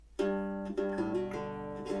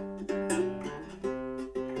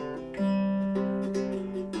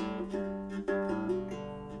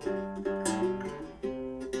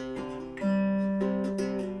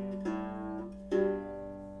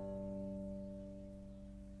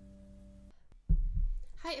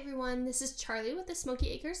Hi everyone, this is Charlie with the Smoky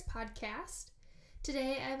Acres podcast.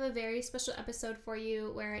 Today I have a very special episode for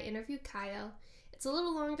you where I interview Kyle. It's a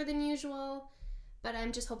little longer than usual, but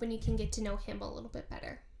I'm just hoping you can get to know him a little bit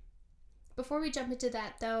better. Before we jump into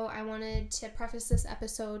that though, I wanted to preface this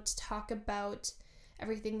episode to talk about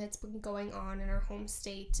everything that's been going on in our home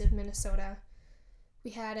state of Minnesota.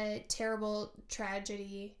 We had a terrible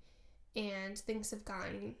tragedy and things have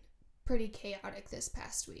gotten pretty chaotic this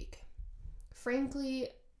past week. Frankly,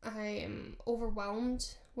 I am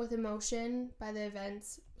overwhelmed with emotion by the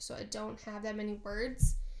events, so I don't have that many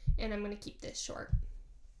words, and I'm going to keep this short.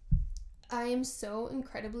 I am so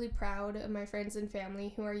incredibly proud of my friends and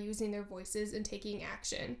family who are using their voices and taking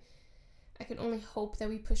action. I can only hope that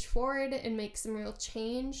we push forward and make some real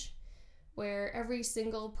change, where every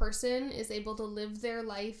single person is able to live their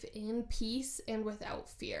life in peace and without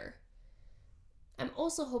fear. I'm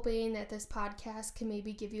also hoping that this podcast can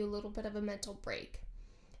maybe give you a little bit of a mental break.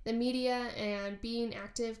 The media and being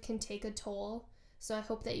active can take a toll, so I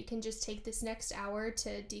hope that you can just take this next hour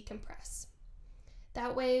to decompress.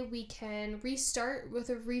 That way we can restart with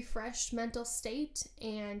a refreshed mental state,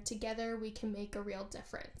 and together we can make a real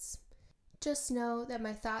difference. Just know that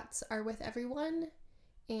my thoughts are with everyone,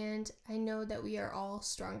 and I know that we are all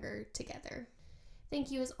stronger together. Thank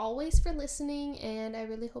you as always for listening, and I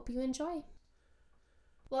really hope you enjoy.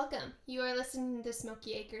 Welcome. You are listening to the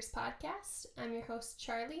Smoky Acres podcast. I'm your host,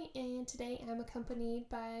 Charlie, and today I'm accompanied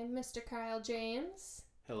by Mr. Kyle James.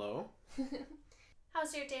 Hello.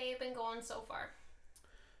 How's your day been going so far?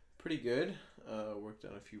 Pretty good. Worked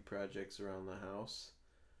on a few projects around the house.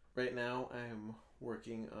 Right now I'm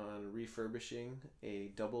working on refurbishing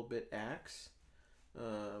a double bit axe.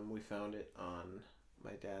 We found it on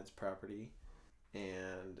my dad's property,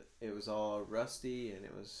 and it was all rusty and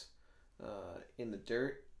it was in the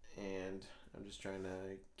dirt, and I'm just trying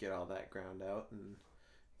to get all that ground out and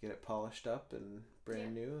get it polished up and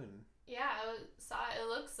brand new. And yeah, I saw it. It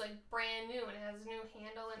looks like brand new and it has a new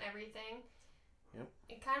handle and everything. Yep.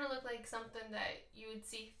 It kind of looked like something that you would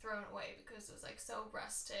see thrown away because it was like so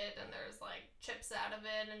rusted and there's like chips out of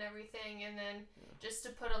it and everything, and then just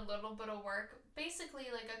to put a little bit of work, basically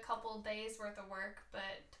like a couple days worth of work,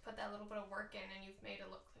 but to put that little bit of work in and you've made it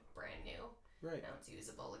look like brand new. Right. Now it's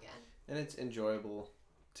usable again. And it's enjoyable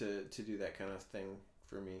to do that kind of thing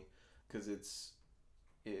for me, because it's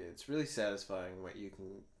really satisfying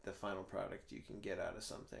the final product you can get out of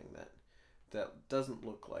something that doesn't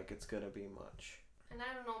look like it's gonna be much. And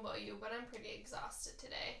I don't know about you, but I'm pretty exhausted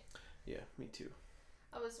today. Yeah, me too.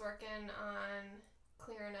 I was working on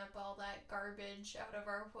clearing up all that garbage out of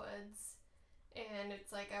our woods, and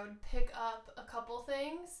it's like I would pick up a couple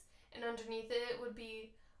things and underneath it would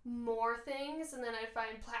be more things, and then I'd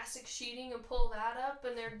find plastic sheeting and pull that up,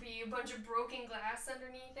 and there'd be a bunch of broken glass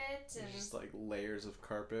underneath it, and just like layers of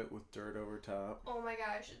carpet with dirt over top. Oh my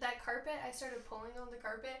gosh, that carpet, I started pulling on the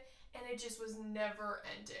carpet and it just was never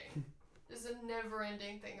ending. It was a never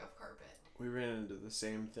ending thing of carpet. We ran into the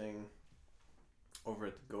same thing over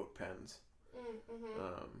at the goat pens.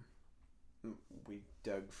 We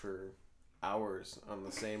dug for hours on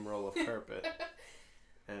the same roll of carpet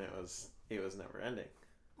and it was never ending.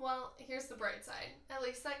 Well, here's the bright side. At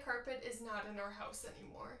least that carpet is not in our house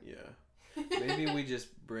anymore. Yeah. Maybe we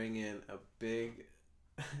just bring in a big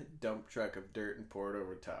dump truck of dirt and pour it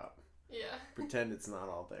over top. Yeah. Pretend it's not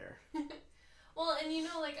all there. Well, and you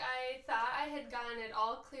know, like I thought I had gotten it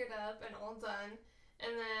all cleared up and all done,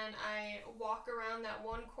 and then I walk around that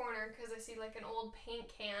one corner because I see like an old paint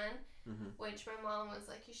can, which my mom was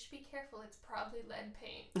like, you should be careful, it's probably lead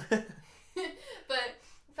paint. But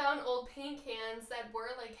found old paint cans that were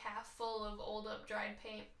like half full of old up dried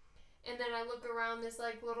paint, and then I look around this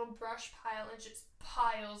like little brush pile and just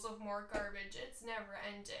piles of more garbage. It's never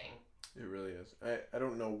ending. It really is. I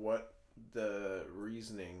don't know what the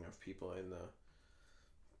reasoning of people in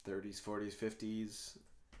the 30s, 40s, 50s,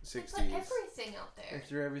 60s. They put everything out there. They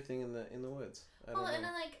threw everything in the woods. Well, and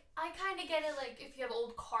then like I kind of get it, like if you have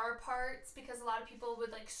old car parts, because a lot of people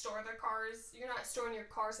would like store their cars. You're not storing your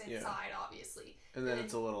cars inside, obviously. And then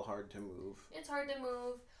it's a little hard to move. It's hard to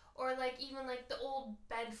move, or like even like the old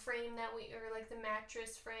bed frame or like the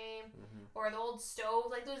mattress frame, or the old stove,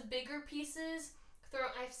 like those bigger pieces.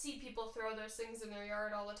 I see people throw those things in their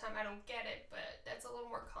yard all the time. I don't get it, but that's a little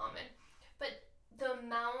more common. But the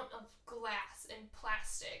amount of glass and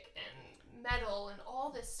plastic and metal and all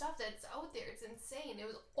this stuff that's out there, it's insane. It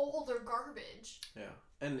was all their garbage. Yeah.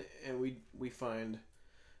 And we find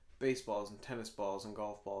baseballs and tennis balls and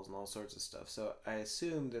golf balls and all sorts of stuff. So I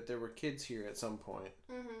assumed that there were kids here at some point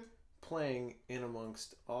playing in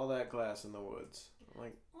amongst all that glass in the woods.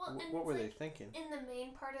 Like, well, what were they thinking? In the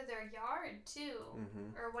main part of their yard, too.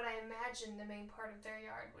 Mm-hmm. Or what I imagine the main part of their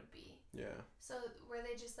yard would be. Yeah. So were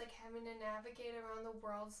they just like having to navigate around the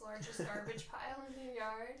world's largest garbage pile in their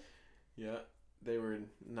yard? Yeah. They were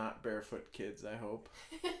not barefoot kids, I hope.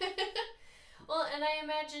 Well, and I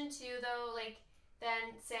imagine too, though, like,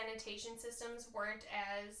 then sanitation systems weren't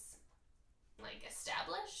as, like,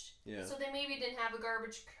 established. Yeah. So they maybe didn't have a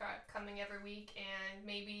garbage truck coming every week, and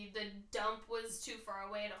maybe the dump was too far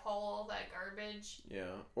away to haul all that garbage.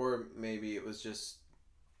 Yeah. Or maybe it was just,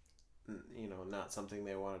 not something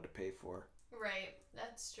they wanted to pay for. Right.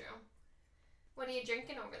 That's true. What are you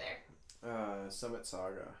drinking over there? Summit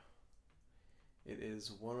Saga. It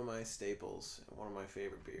is one of my staples and one of my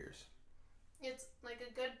favorite beers. It's like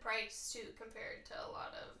a good price too compared to a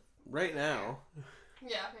lot of. Right now.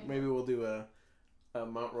 Yeah. Maybe we'll do a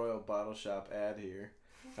Mount Royal Bottle Shop ad here.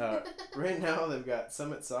 Right now they've got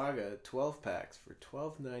Summit Saga 12 packs for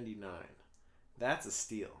 $12.99. That's a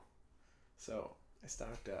steal. So I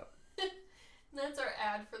stocked up. That's our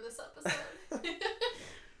ad for this episode.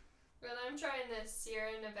 But I'm trying this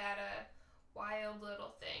Sierra Nevada Wild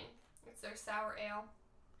Little Thing. It's their sour ale.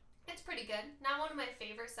 It's pretty good. Not one of my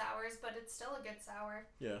favorite sours, but it's still a good sour.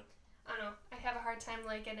 Yeah. I don't know. I have a hard time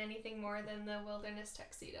liking anything more than the Wilderness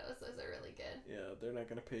Tuxedos. Those are really good. Yeah, they're not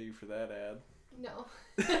going to pay you for that ad. No.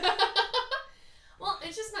 Well,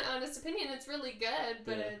 it's just my honest opinion. It's really good,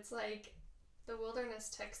 but it's like the Wilderness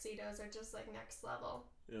Tuxedos are just like next level.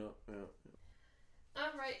 Yeah.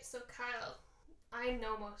 Alright, so Kyle, I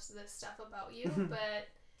know most of this stuff about you, but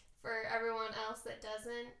for everyone else that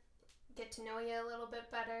doesn't, get to know you a little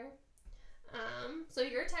bit better. So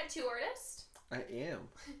you're a tattoo artist? I am.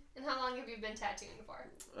 And how long have you been tattooing for?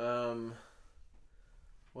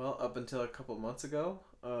 Well, up until a couple months ago,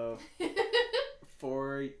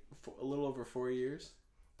 for a little over 4 years.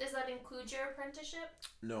 Does that include your apprenticeship?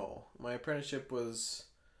 No, my apprenticeship was,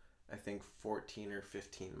 I think, 14 or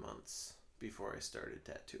 15 months before I started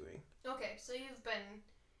tattooing. Okay, so you've been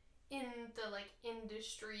in the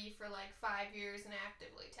industry for 5 years and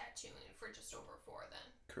actively tattooing for just over 4 then.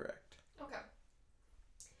 Correct. Okay.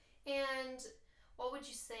 And what would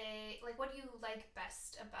you say, what do you like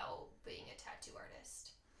best about being a tattoo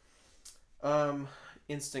artist?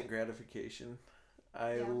 Instant gratification.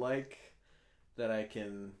 I like that I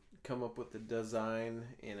can come up with the design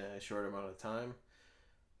in a short amount of time,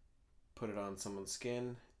 put it on someone's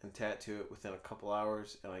skin, and tattoo it within a couple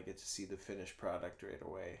hours, and I get to see the finished product right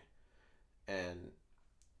away. And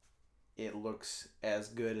it looks as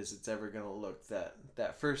good as it's ever going to look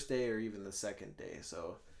that first day or even the second day.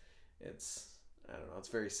 So it's, I don't know, it's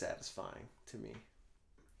very satisfying to me.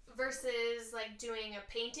 Versus doing a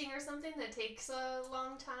painting or something that takes a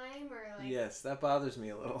long time, or Yes, that bothers me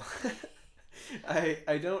a little.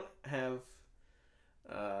 I don't have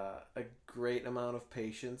a great amount of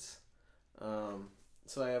patience.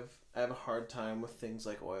 So I have a hard time with things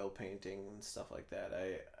like oil painting and stuff like that.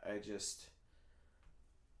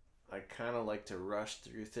 I kind of like to rush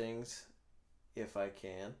through things if I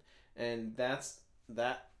can. And that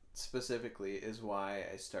specifically is why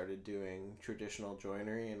I started doing traditional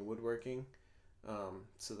joinery and woodworking,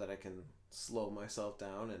 so that I can slow myself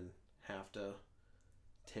down and have to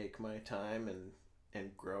take my time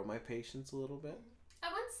and grow my patience a little bit.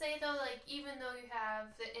 I would say though, even though you have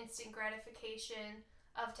the instant gratification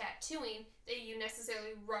of tattooing, that you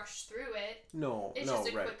necessarily rush through it. It's just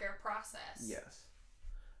a quicker process. Yes.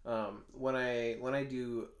 When I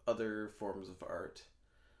do other forms of art,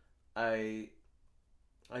 I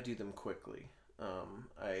do them quickly.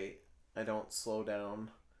 I don't slow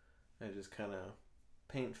down. I just kind of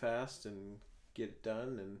paint fast and get it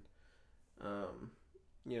done. And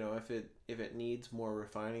if it needs more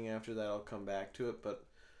refining after that, I'll come back to it. But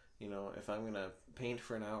if I'm gonna paint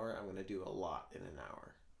for an hour, I'm gonna do a lot in an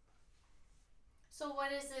hour. So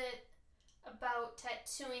what is it about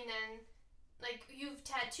tattooing then? You've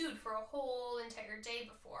tattooed for a whole entire day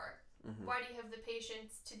before. Mm-hmm. Why do you have the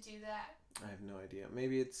patience to do that? I have no idea.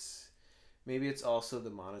 Maybe it's also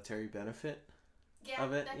the monetary benefit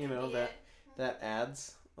of it. That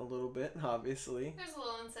adds a little bit, obviously. There's a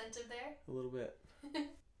little incentive there. A little bit.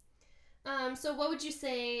 So what would you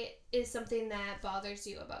say is something that bothers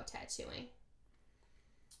you about tattooing?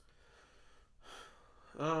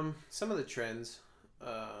 Some of the trends,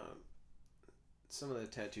 some of the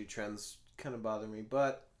tattoo trends kind of bother me,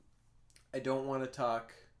 but I don't want to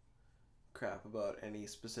talk crap about any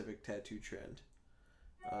specific tattoo trend,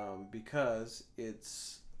 because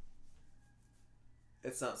it's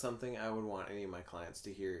not something I would want any of my clients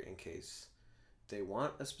to hear in case they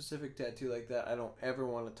want a specific tattoo like that. I don't ever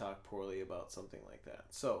want to talk poorly about something like that.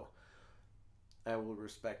 So I will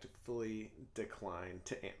respectfully decline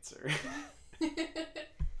to answer.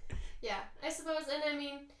 Yeah, I suppose, and I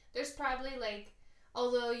mean, there's probably, like,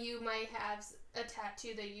 although you might have a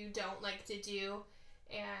tattoo that you don't like to do,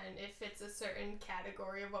 and it fits a certain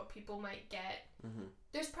category of what people might get,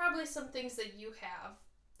 there's probably some things that you have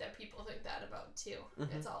that people think that about too.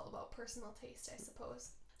 It's all about personal taste, I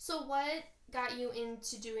suppose. So what got you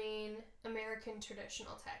into doing American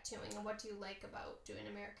traditional tattooing, and what do you like about doing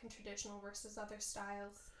American traditional versus other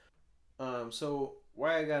styles? So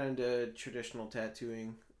why I got into traditional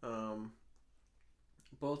tattooing,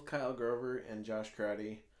 both Kyle Grover and Josh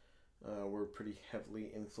Crotty were pretty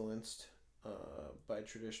heavily influenced by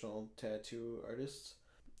traditional tattoo artists,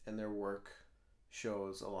 and their work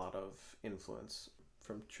shows a lot of influence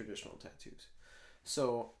from traditional tattoos.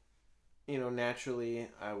 So, naturally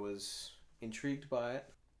I was intrigued by it.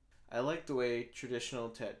 I like the way traditional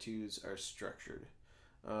tattoos are structured.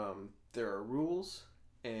 There are rules,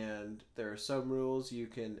 and there are some rules you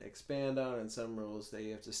can expand on and some rules that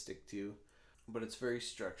you have to stick to, but it's very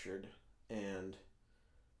structured, and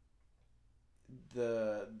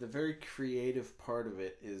the very creative part of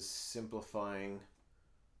it is simplifying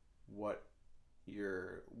what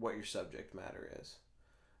your subject matter is.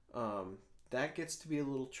 That gets to be a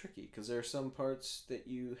little tricky because there are some parts that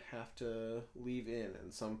you have to leave in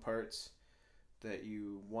and some parts that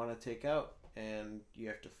you want to take out, and you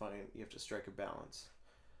have to strike a balance.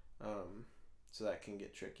 So that can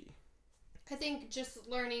get tricky. I think just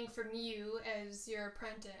learning from you as your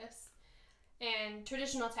apprentice, and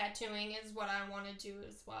traditional tattooing is what I want to do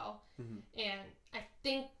as well. And I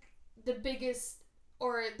think the biggest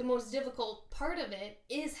or the most difficult part of it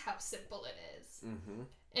is how simple it is.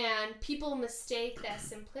 And people mistake that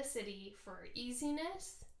simplicity for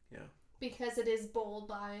easiness. Yeah. Because it is bold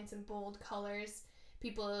lines and bold colors.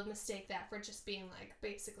 People mistake that for just being like,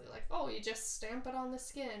 basically like, oh, you just stamp it on the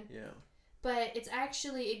skin. Yeah. But it's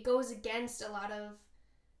actually, it goes against a lot of,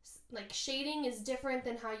 like, shading is different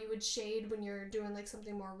than how you would shade when you're doing like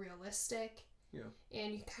something more realistic. Yeah.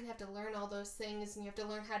 And you kind of have to learn all those things, and you have to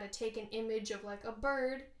learn how to take an image of like a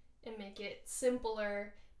bird and make it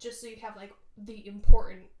simpler just so you have like the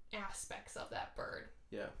important aspects of that bird.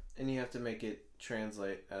 Yeah. And you have to make it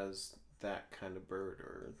translate as that kind of bird,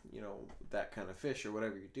 or that kind of fish, or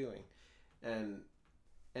whatever you're doing. And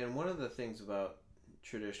one of the things about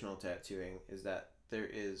traditional tattooing is that there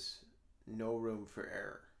is no room for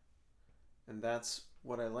error, and that's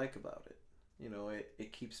what I like about it.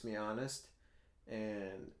 It keeps me honest,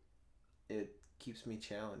 and it keeps me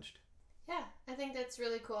challenged. Yeah, I think that's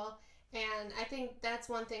really cool, and I think that's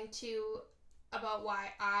one thing too about why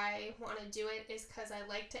I want to do it, is because I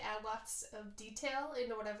like to add lots of detail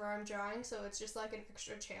into whatever I'm drawing, so it's just like an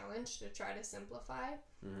extra challenge to try to simplify.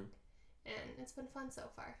 And it's been fun so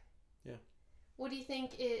far. Yeah. What do you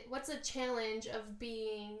think what's a challenge of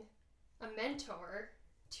being a mentor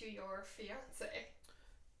to your fiance?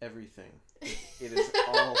 Everything. It is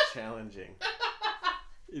all challenging.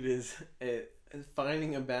 It is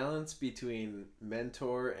finding a balance between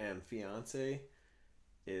mentor and fiance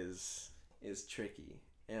is tricky.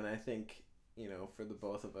 And I think, for the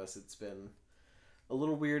both of us, it's been a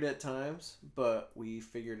little weird at times, but we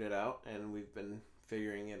figured it out, and we've been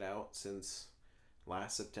figuring it out since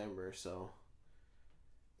last September, so...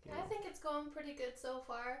 I think it's going pretty good so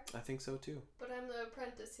far. I think so too. But I'm the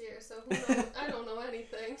apprentice here, so who knows? I don't know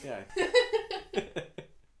anything. Yeah.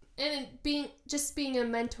 And being a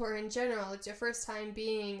mentor in general, it's your first time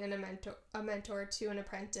being a mentor to an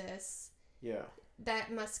apprentice. Yeah.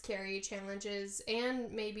 That must carry challenges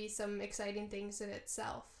and maybe some exciting things in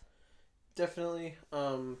itself. Definitely.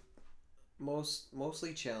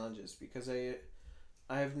 Mostly challenges, because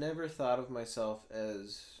I've never thought of myself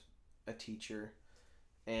as a teacher,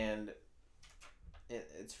 and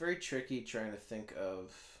it's very tricky trying to think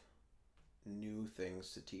of new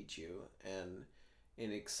things to teach you, and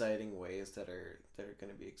in exciting ways that are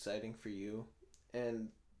going to be exciting for you. And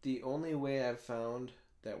the only way I've found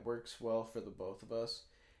that works well for the both of us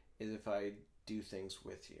is if I do things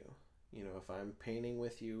with you. If I'm painting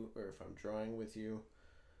with you, or if I'm drawing with you.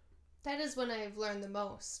 That is when I've learned the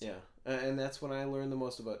most. Yeah, and that's when I learn the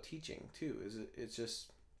most about teaching too. It's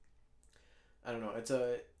just, I don't know.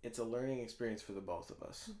 It's a learning experience for the both of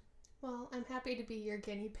us. Well, I'm happy to be your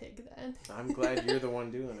guinea pig then. I'm glad you're the one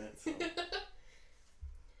doing it. So.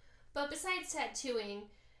 But besides tattooing,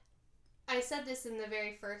 I said this in the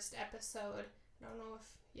very first episode. I don't know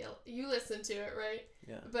if you listened to it, right?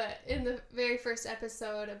 Yeah. But in the very first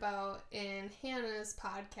episode in Hannah's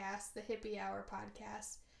podcast, the Hippie Hour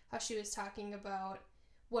podcast, how she was talking about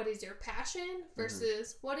what is your passion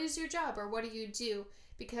versus what is your job or what do you do?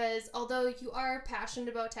 Because although you are passionate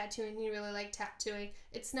about tattooing, you really like tattooing,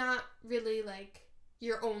 it's not really like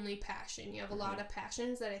your only passion. You have a lot of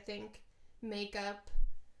passions that I think make up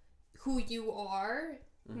who you are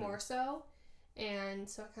more so. And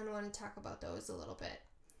so I kind of want to talk about those a little bit.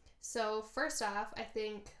 So first off, I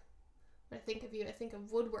think when I think of you, I think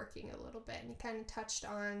of woodworking a little bit. And you kind of touched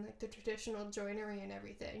on like the traditional joinery and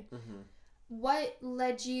everything. What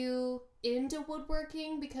led you into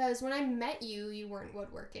woodworking? Because when I met you, you weren't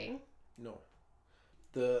woodworking. No.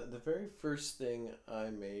 The very first thing I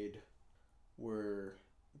made were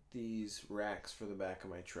these racks for the back of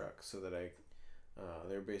my truck, so that it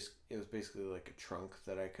was basically like a trunk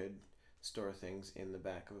that I could store things in the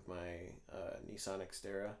back of my Nissan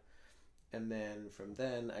Xterra. And then from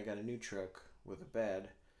then I got a new truck with a bed,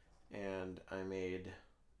 and I made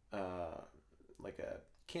like a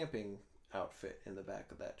camping outfit in the back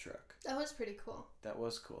of that truck. That was pretty cool. That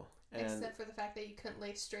was cool. Except for the fact that you couldn't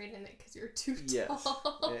lay straight in it because you're too yes.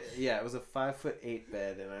 tall. It was a 5'8"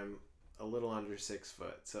 bed, and I'm a little under 6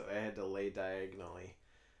 foot, so I had to lay diagonally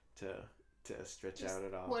to stretch Just out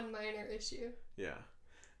at all. One minor issue. Yeah.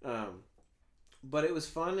 But it was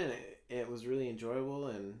fun, and it was really enjoyable,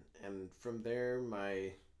 and from there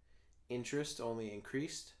my interest only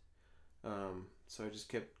increased. So I just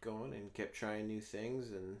kept going and kept trying new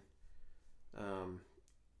things, and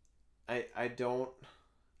I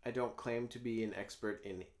don't claim to be an expert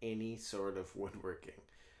in any sort of woodworking,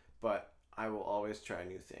 but I will always try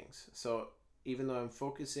new things. So even though I'm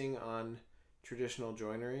focusing on traditional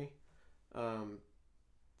joinery,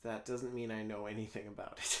 that doesn't mean I know anything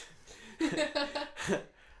about it.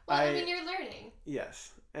 Well, I mean, you're learning.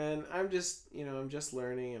 Yes. And I'm just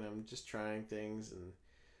learning, and I'm just trying things, and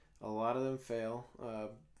a lot of them fail.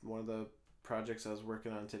 One of the projects I was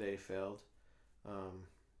working on today failed.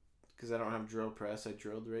 Because I don't have drill press, I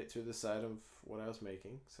drilled right through the side of what I was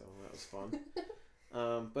making, so that was fun.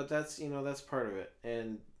 But that's part of it,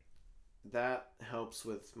 and that helps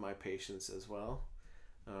with my patience as well,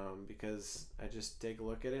 because I just take a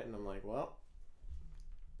look at it and I'm like, well,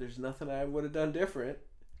 there's nothing I would have done different.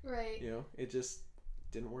 Right. It just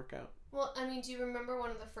didn't work out. Well, I mean, do you remember one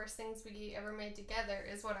of the first things we ever made together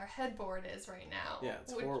is what our headboard is right now? Yeah,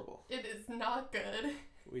 it's horrible. It is not good.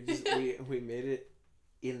 We made it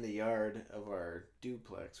in the yard of our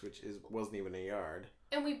duplex, which wasn't even a yard.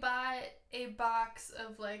 And we bought a box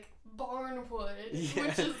of like barn wood, Yeah.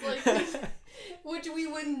 which is like which we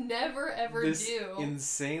would never ever this do.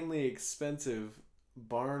 Insanely expensive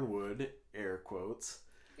barn wood, air quotes.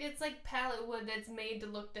 It's like pallet wood that's made to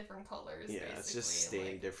look different colors. Yeah, basically. it's just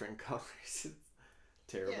stained different colors. It's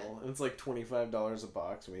terrible. Yeah. And it's like $25 a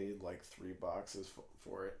box. We need like 3 boxes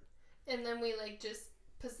for it. And then we like just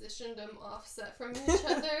positioned them offset from each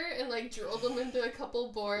other and like drilled them into a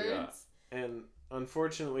couple boards. Yeah. And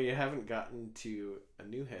unfortunately, I haven't gotten to a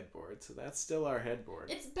new headboard, so that's still our headboard.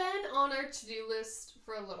 It's been on our to-do list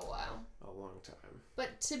for a little while. A long time.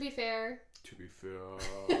 But to be fair,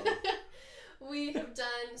 we have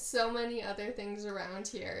done so many other things around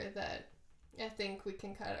here that I think we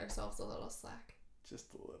can cut ourselves a little slack.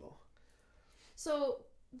 Just a little. So,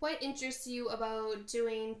 what interests you about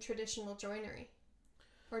doing traditional joinery?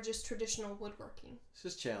 Or just traditional woodworking? It's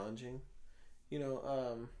just challenging.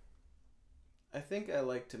 I think I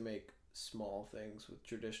like to make small things with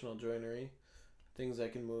traditional joinery. Things I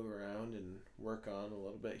can move around and work on a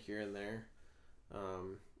little bit here and there.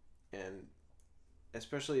 And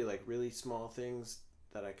especially like really small things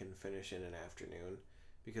that I can finish in an afternoon,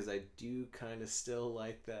 because I do kind of still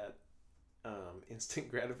like that instant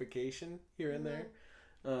gratification here and there.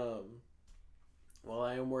 While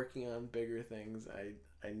I am working on bigger things,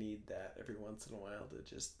 I need that every once in a while to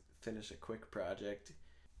just finish a quick project.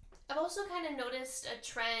 I've also kind of noticed a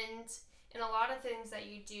trend in a lot of things that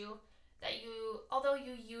you do, that although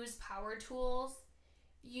you use power tools,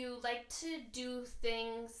 you like to do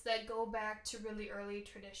things that go back to really early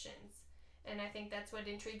traditions. And I think that's what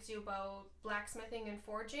intrigues you about blacksmithing and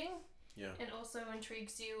forging. Yeah. And also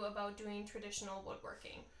intrigues you about doing traditional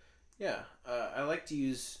woodworking. Yeah. I like to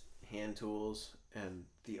use hand tools, and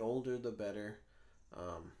the older the better.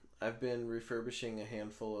 I've been refurbishing a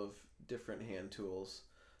handful of different hand tools.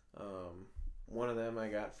 One of them I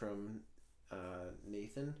got from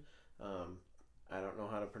Nathan. I don't know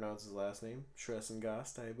how to pronounce his last name.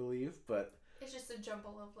 Schressengast, I believe, but it's just a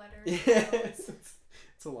jumble of letters. Yeah,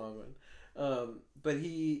 it's a long one. But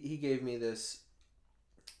he gave me this.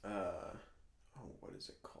 What is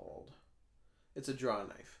it called? It's a draw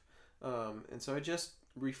knife. And so I just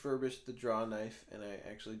refurbished the draw knife, and I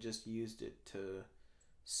actually just used it to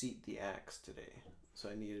seat the axe today, so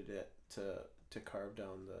I needed it to carve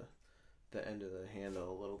down the end of the handle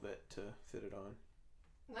a little bit to fit it on.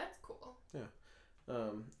 That's cool. Yeah.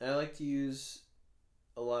 I like to use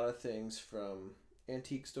a lot of things from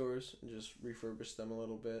antique stores and just refurbish them a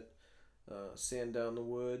little bit. Sand down the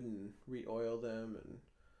wood and re-oil them, and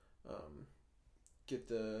get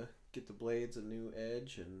the blades a new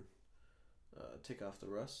edge, and take off the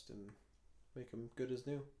rust and make them good as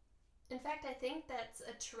new. In fact, I think that's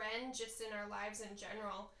a trend just in our lives in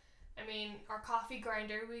general. I mean, our coffee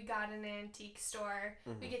grinder, we got in an antique store.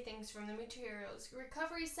 We get things from the materials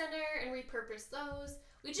recovery center and repurpose those.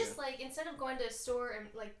 We just instead of going to a store and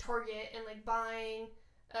like Target and like buying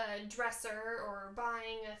a dresser or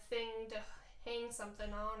buying a thing to hang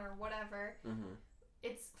something on or whatever,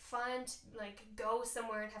 it's fun to like go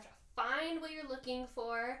somewhere and have to find what you're looking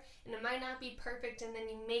for, and it might not be perfect, and then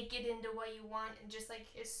you make it into what you want, and just like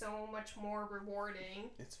is so much more rewarding.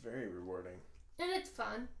 It's very rewarding. And it's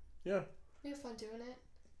fun. Yeah. We have fun doing it.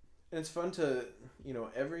 And it's fun to,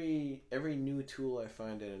 every new tool I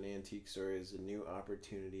find in an antique store is a new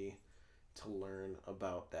opportunity to learn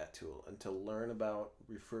about that tool and to learn about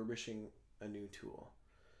refurbishing a new tool.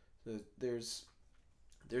 So there's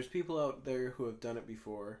people out there who have done it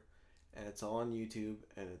before, and it's all on YouTube,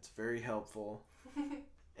 and it's very helpful.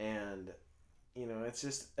 And, it's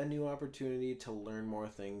just a new opportunity to learn more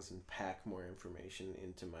things and pack more information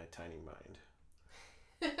into my tiny mind.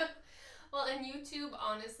 Well, and YouTube,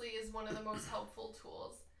 honestly, is one of the most helpful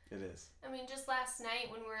tools. It is. I mean, just last night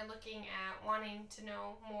when we were looking at wanting to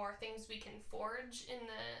know more things we can forage in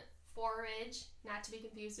the forage, not to be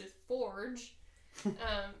confused with forge,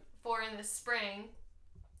 for in the spring,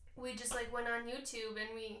 we just went on YouTube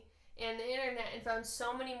and the internet and found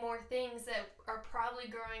so many more things that are probably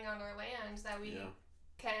growing on our land that we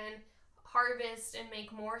can harvest and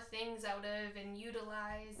make more things out of and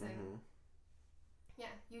utilize. And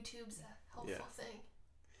YouTube's a helpful thing.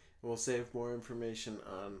 We'll save more information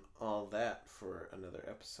on all that for another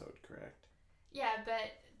episode, correct? Yeah,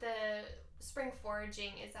 but the spring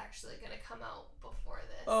foraging is actually going to come out before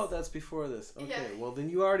this. Oh, that's before this. Okay, yeah. Well then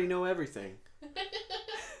you already know everything.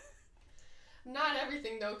 Not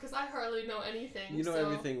everything, though, because I hardly know anything. You know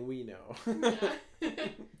everything we know.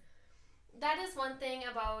 That is one thing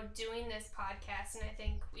about doing this podcast, and I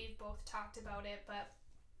think we've both talked about it, but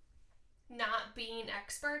not being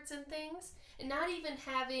experts in things, and not even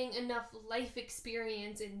having enough life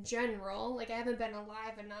experience in general. Like, I haven't been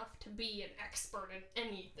alive enough to be an expert in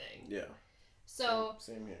anything. Yeah. So,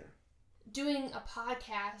 same here. Doing a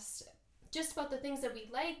podcast just about the things that we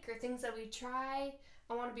like or things that we try,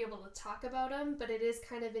 I want to be able to talk about them, but it is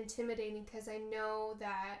kind of intimidating because I know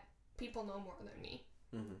that people know more than me.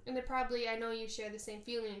 And I know you share the same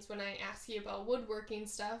feelings when I ask you about woodworking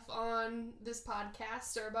stuff on this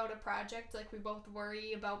podcast or about a project. Like, we both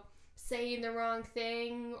worry about saying the wrong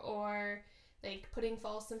thing or like putting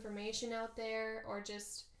false information out there, or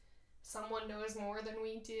just someone knows more than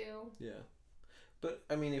we do. Yeah. But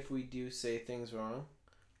I mean, if we do say things wrong,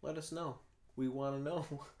 let us know. We want to know.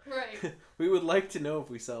 Right. We would like to know if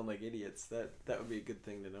we sound like idiots. That would be a good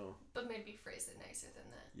thing to know. But maybe phrase it nicer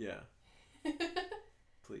than that. Yeah.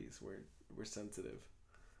 Please, we're sensitive.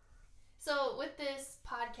 So with this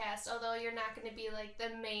podcast, although you're not going to be like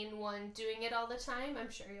the main one doing it all the time, I'm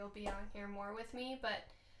sure you'll be on here more with me, but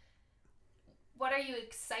what are you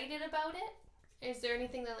excited about it? Is there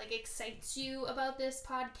anything that like excites you about this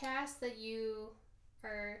podcast that you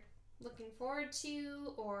are looking forward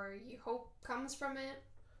to or you hope comes from it?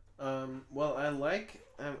 Well,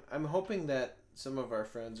 I'm hoping that some of our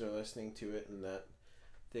friends are listening to it and that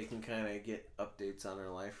they can kind of get updates on our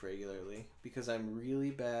life regularly, because I'm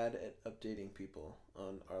really bad at updating people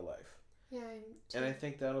on our life. Yeah, and I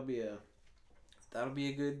think that'll be a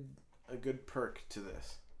good perk to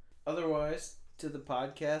this. Otherwise, to the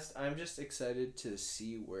podcast, I'm just excited to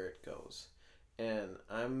see where it goes, and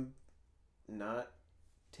I'm not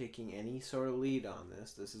taking any sort of lead on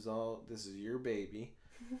this. This is your baby,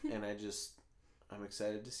 and I'm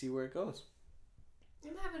excited to see where it goes.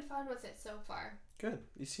 I'm having fun with it so far. Good.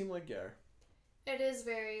 You seem like you are. It is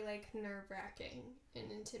very, nerve-wracking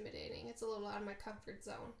and intimidating. It's a little out of my comfort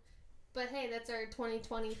zone. But hey, that's our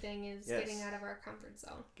 2020 thing, is getting out of our comfort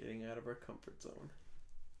zone. Getting out of our comfort zone.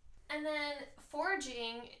 And then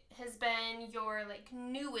foraging has been your,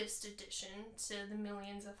 newest addition to the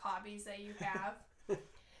millions of hobbies that you have.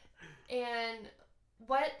 And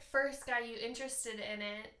what first got you interested in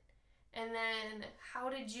it? And then how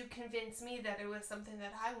did you convince me that it was something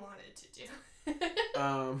that I wanted to do?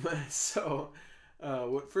 So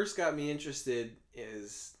what first got me interested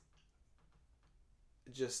is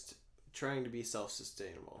just trying to be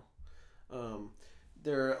self-sustainable.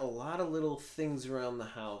 There are a lot of little things around the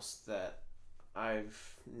house that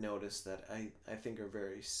I've noticed that I think are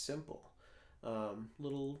very simple.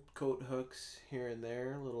 Little coat hooks here and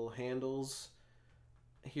there, little handles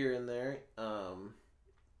here and there,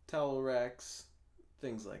 towel racks,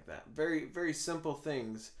 things like that. Very, very simple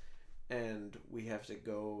things, and we have to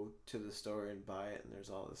go to the store and buy it, and there's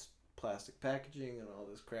all this plastic packaging and all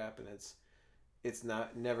this crap, and it's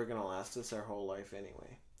never gonna last us our whole life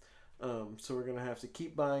anyway. So we're gonna have to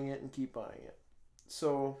keep buying it and keep buying it.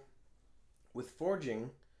 So with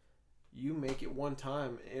forging, you make it one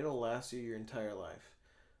time, it'll last you your entire life.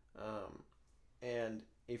 And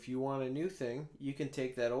if you want a new thing, you can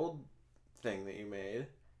take that old thing that you made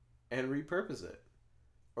and repurpose it.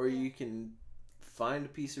 Or you can find a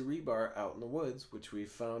piece of rebar out in the woods, which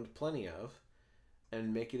we've found plenty of,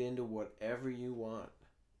 and make it into whatever you want.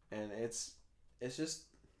 And it's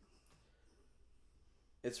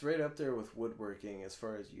right up there with woodworking as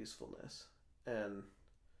far as usefulness. And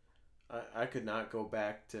I could not go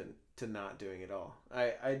back to not doing it all.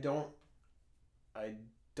 I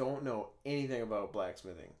don't know anything about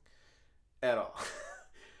blacksmithing at all.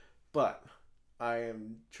 But I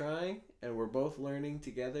am trying, and we're both learning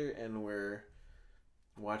together, and we're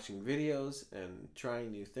watching videos and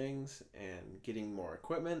trying new things and getting more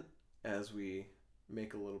equipment as we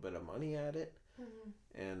make a little bit of money at it. Mm-hmm.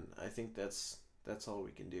 And I think that's all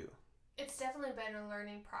we can do. It's definitely been a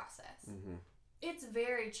learning process. Mm-hmm. It's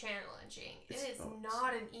very challenging. It is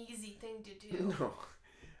not an easy thing to do. No.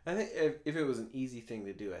 I think if it was an easy thing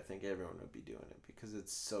to do, I think everyone would be doing it because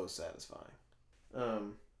it's so satisfying.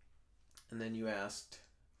 And then you asked,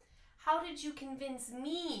 how did you convince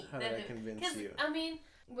me? How did I convince you? I mean,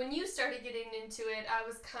 when you started getting into it, I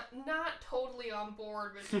was not totally on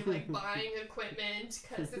board with you, like, buying equipment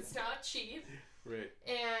because it's not cheap. Right.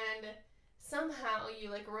 And somehow you,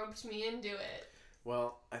 like, roped me into it.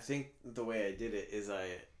 Well, I think the way I did it is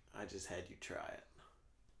I just had you try it.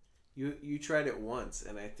 You tried it once,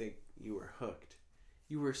 and I think you were hooked.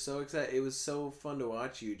 You were so excited. It was so fun to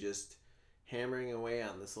watch you just hammering away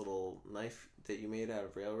on this little knife that you made out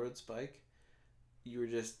of railroad spike. You were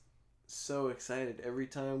just so excited. Every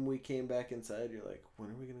time we came back inside, you're like, when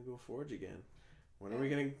are we going to go forge again?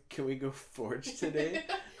 Can we go forge today?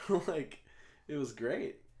 Like, it was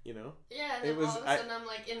great, you know? Yeah, and then all of a sudden I'm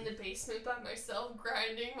like in the basement by myself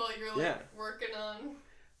grinding while you're like working on...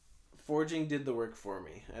 Forging did the work for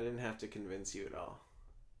me. I didn't have to convince you at all.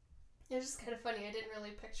 It was just kind of funny. I didn't really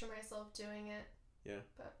picture myself doing it. Yeah.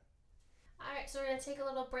 But alright, so we're going to take a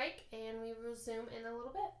little break and we resume in a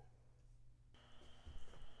little bit.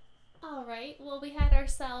 Alright, well, we had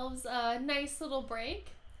ourselves a nice little break.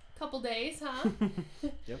 Couple days, huh?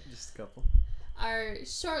 Yep, just a couple. Our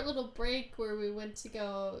short little break where we went to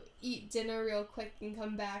go eat dinner real quick and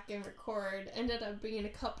come back and record ended up being a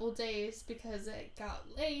couple days because it got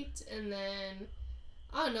late, and then,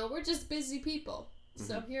 I don't know, we're just busy people. Mm-hmm.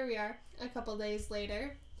 So here we are a couple days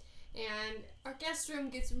later, and our guest room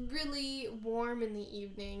gets really warm in the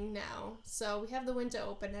evening now, so we have the window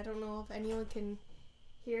open. I don't know if anyone can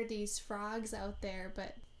hear these frogs out there,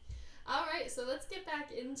 but alright, so let's get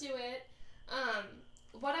back into it.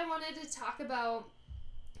 What I wanted to talk about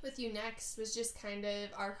with you next was just kind of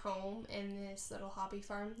our home and this little hobby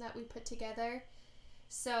farm that we put together.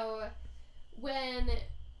 So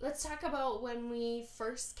let's talk about when we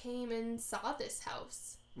first came and saw this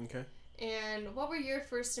house. Okay. And what were your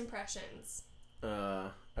first impressions?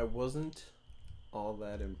 I wasn't all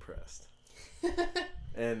that impressed.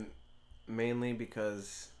 And mainly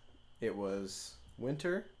because it was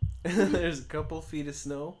winter. There's a couple feet of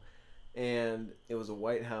snow. And it was a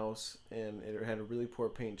white house, and it had a really poor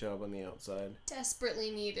paint job on the outside.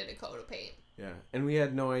 Desperately needed a coat of paint. Yeah, and we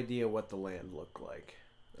had no idea what the land looked like.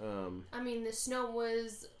 I mean, the snow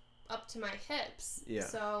was up to my hips. Yeah.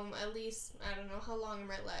 So at least, I don't know, how long are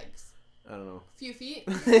my legs? I don't know. A few feet?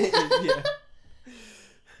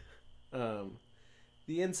 Yeah.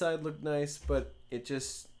 The inside looked nice, but it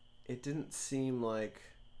didn't seem like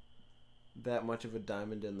that much of a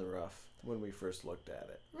diamond in the rough when we first looked at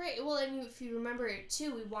it. Right. Well, and if you remember it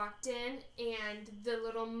too, we walked in and the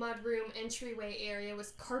little mudroom entryway area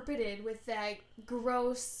was carpeted with that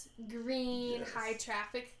gross green high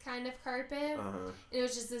traffic kind of carpet. Uh-huh. And it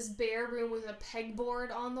was just this bare room with a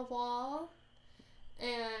pegboard on the wall.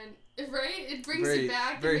 And it brings you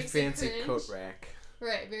back. Very fancy coat rack.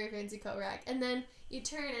 Right, very fancy coat rack. And then you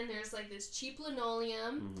turn and there's like this cheap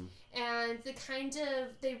linoleum, and they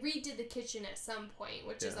redid the kitchen at some point,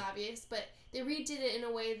 which is obvious, but they redid it in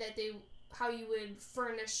a way that how you would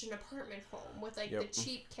furnish an apartment home with like the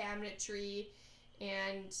cheap cabinetry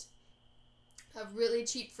and a really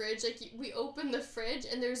cheap fridge. Like, we open the fridge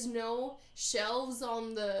and there's no shelves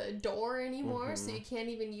on the door anymore, so you can't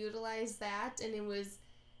even utilize that. And it was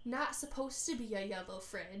not supposed to be a yellow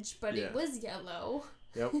fridge, but it was yellow.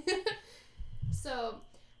 Yep. So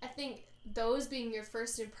I think those being your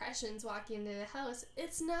first impressions walking into the house,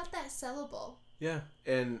 it's not that sellable. Yeah,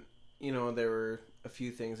 and there were a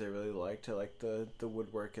few things I really liked. I liked the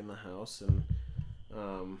woodwork in the house, and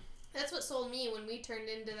that's what sold me when we turned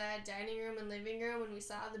into that dining room and living room, when we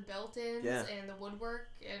saw the built-ins and the woodwork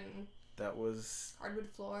and that was hardwood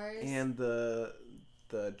floors and the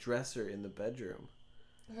dresser in the bedroom.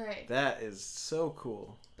 Right. That is so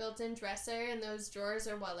cool. Built-in dresser, and those drawers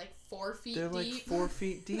are what, like 4 feet They're deep? They're like 4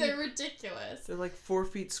 feet deep. They're ridiculous. They're like 4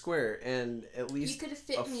 feet square and at least you could have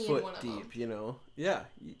fit a me foot in one of deep, them. Yeah,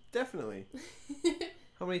 definitely.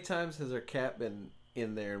 How many times has our cat been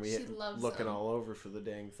in there and we looking all over for the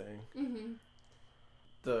dang thing? Mm-hmm.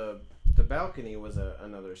 The balcony was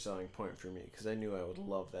another selling point for me because I knew I would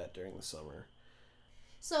love that during the summer.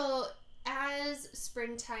 So as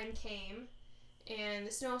springtime came and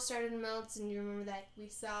the snow started to melt, and you remember that we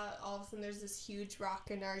saw all of a sudden there's this huge rock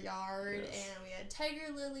in our yard, and we had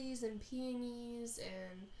tiger lilies and peonies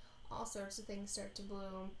and all sorts of things start to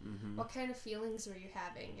bloom. Mm-hmm. What kind of feelings were you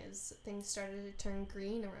having as things started to turn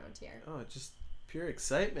green around here? Oh, just pure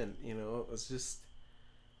excitement. It was just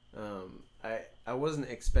I wasn't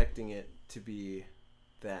expecting it to be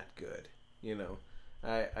that good.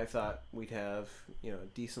 I thought we'd have a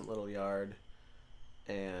decent little yard,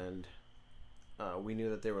 and we knew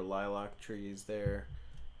that there were lilac trees there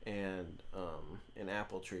and an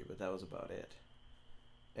apple tree, but that was about it.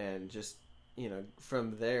 And just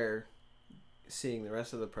from there, seeing the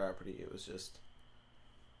rest of the property, it was just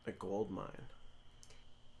a gold mine.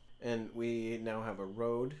 And we now have a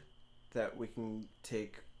road that we can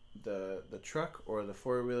take the truck or the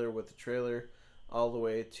four-wheeler with the trailer all the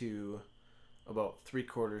way to about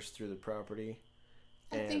 3/4 through the property.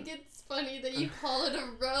 I think it's funny that you call it a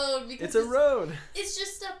road because it's a road. It's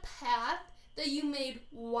just a path that you made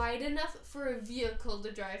wide enough for a vehicle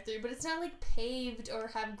to drive through, but it's not like paved or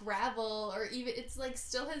have gravel or even, it's like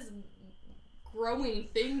still has growing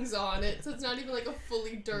things on it, so it's not even like a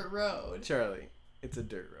fully dirt road. Charlie, it's a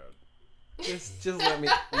dirt road. Just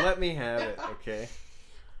let me have it, okay?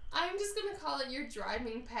 I'm just gonna call it your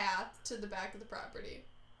driving path to the back of the property.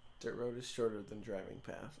 Dirt road is shorter than driving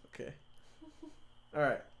path, okay? All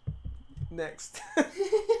right. Next.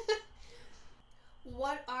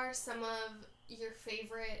 What are some of your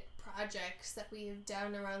favorite projects that we've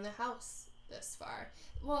done around the house this far?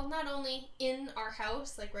 Well, not only in our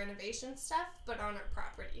house, like renovation stuff, but on our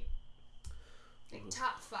property. Like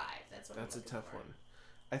top 5. That's what I'm looking for. That's a tough one.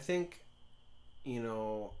 I think,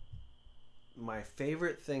 my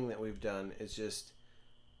favorite thing that we've done is just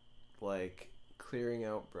like clearing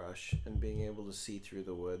out brush and being able to see through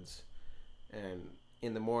the woods. And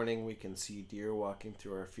in the morning we can see deer walking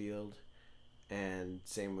through our field, and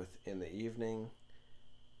same with in the evening.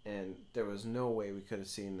 And there was no way we could have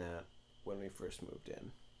seen that when we first moved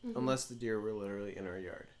in, unless the deer were literally in our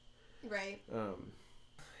yard. Right.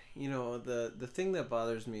 The thing that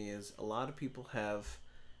bothers me is a lot of people have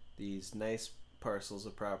these nice parcels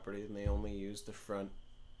of property and they only use the front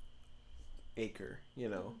acre,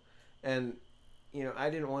 and I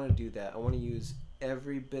didn't want to do that. I want to use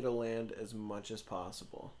every bit of land as much as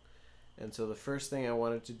possible. And so the first thing I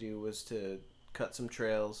wanted to do was to cut some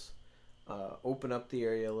trails, open up the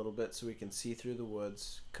area a little bit so we can see through the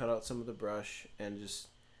woods, cut out some of the brush, and just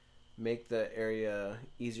make the area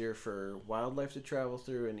easier for wildlife to travel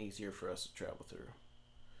through and easier for us to travel through.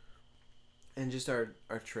 And just our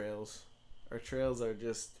trails. Our trails are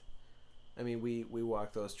just, we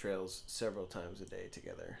walk those trails several times a day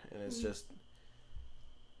together, and it's just,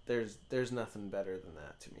 there's nothing better than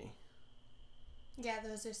that to me. Yeah,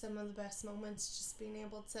 those are some of the best moments, just being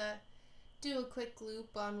able to do a quick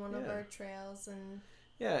loop on one of our trails. And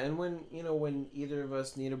when either of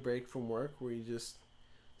us need a break from work, we just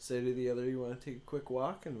say to the other, you want to take a quick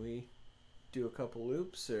walk, and we do a couple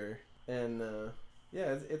loops,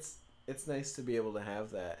 it's nice to be able to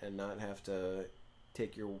have that and not have to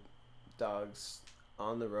take your dogs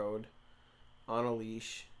on the road on a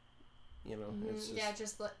leash. It's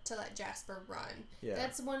just, to let Jasper run. Yeah.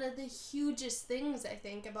 That's one of the hugest things, I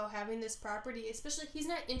think, about having this property, especially he's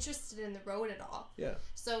not interested in the road at all. Yeah.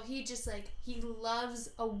 So he just he loves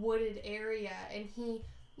a wooded area, and he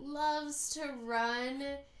loves to run.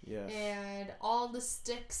 Yes. And all the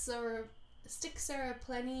sticks are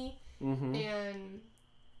aplenty. Mm-hmm. And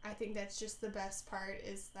I think that's just the best part,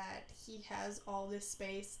 is that he has all this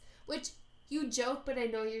space, which You joke, but I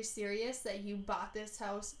know you're serious that you bought this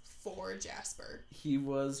house for Jasper. He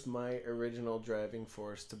was my original driving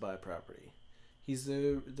force to buy property. He's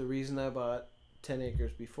the reason I bought 10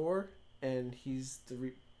 acres before, and he's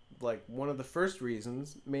one of the first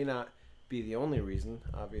reasons, may not be the only reason,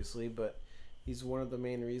 obviously, but he's one of the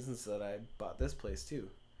main reasons that I bought this place too,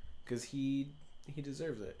 because he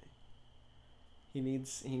deserves it. He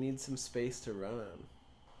needs some space to run on.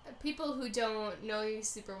 People who don't know you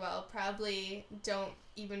super well probably don't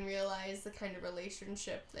even realize the kind of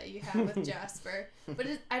relationship that you have with Jasper. But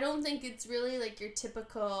I don't think it's really like your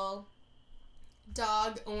typical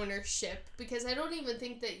dog ownership, because I don't even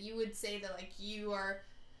think that you would say that like you are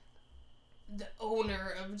the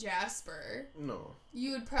owner of Jasper. No.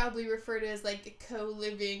 You would probably refer to it as like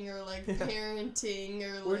co-living or like parenting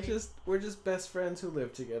or like... We're just best friends who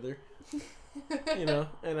live together. You know,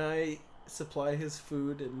 and I supply his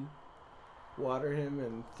food and water him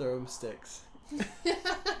and throw him sticks.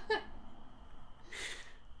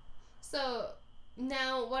 So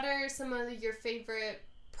now, what are some of your favorite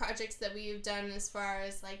projects that we've done as far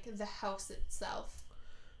as like the house itself?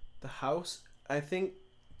 The house, I think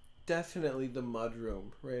definitely the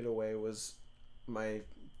mudroom right away was my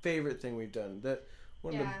favorite thing we've done. That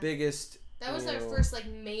one of the biggest. That was our first like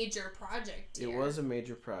major project here. It was a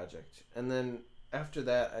major project. And then after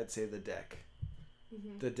that, I'd say the deck.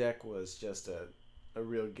 Mm-hmm. The deck was just a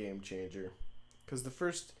real game changer. Because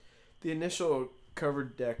the initial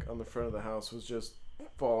covered deck on the front of the house was just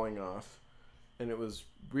falling off. And it was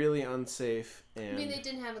really unsafe. And I mean, they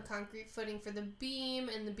didn't have a concrete footing for the beam,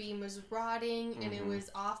 and the beam was rotting, and it was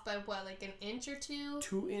off by what, like an inch or two?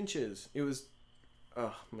 2 inches. It was...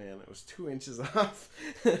 Oh man, it was 2 inches off.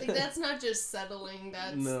 Like, that's not just settling.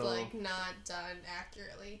 That's like not done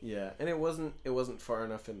accurately. Yeah, and it wasn't far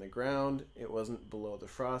enough in the ground. It wasn't below the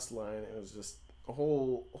frost line. It was just a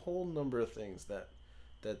whole number of things that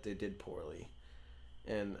they did poorly,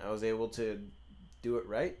 and I was able to do it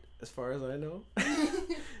right as far as I know.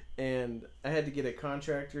 And I had to get a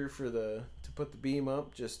contractor to put the beam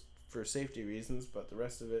up just for safety reasons, but the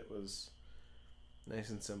rest of it was nice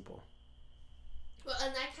and simple. Well,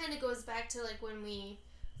 and that kind of goes back to, like, when we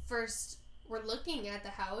first were looking at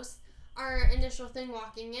the house, our initial thing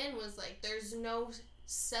walking in was, like, there's no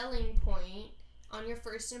selling point on your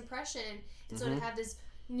first impression. And so to have this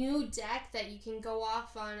new deck that you can go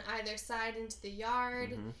off on either side into the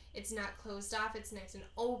yard, it's not closed off, it's nice and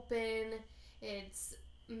open, it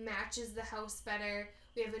matches the house better.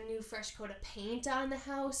 We have a new fresh coat of paint on the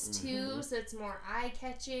house, too, so it's more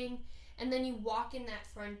eye-catching. And then you walk in that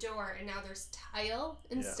front door, and now there's tile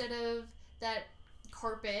instead of that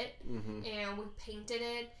carpet, and we painted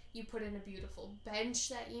it. You put in a beautiful bench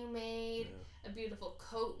that you made, a beautiful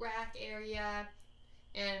coat rack area,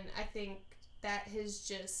 and I think that has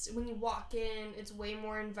just, when you walk in, it's way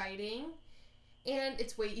more inviting, and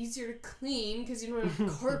it's way easier to clean because you don't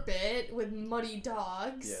have carpet with muddy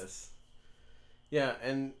dogs. Yes. Yeah,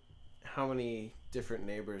 and how many different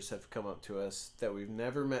neighbors have come up to us that we've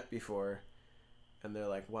never met before, and they're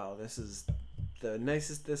like, wow, this is the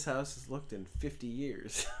nicest this house has looked in 50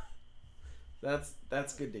 years. That's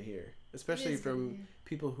good to hear, especially from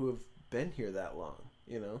people who have been here that long,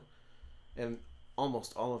 you know, and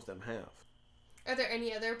almost all of them have. Are there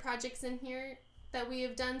any other projects in here that we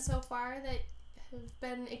have done so far that have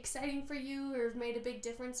been exciting for you or have made a big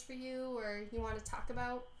difference for you or you want to talk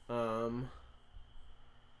about?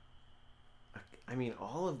 I mean,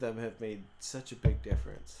 all of them have made such a big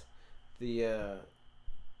difference. The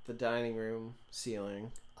dining room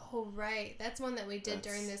ceiling. Oh, right. That's one that we did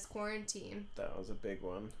during this quarantine. That was a big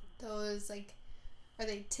one. Those, like, are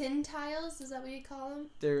they tin tiles? Is that what you call them?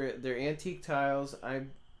 They're antique tiles. I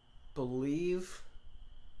believe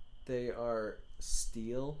they are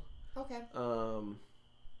steel. Okay.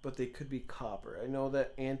 But they could be copper. I know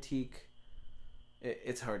that antique,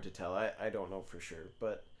 it's hard to tell. I don't know for sure,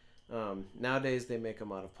 but nowadays they make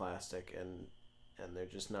them out of plastic, and they're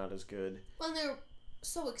just not as good. Well, they're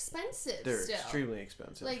so expensive. They're still extremely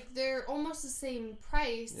expensive. Like, they're almost the same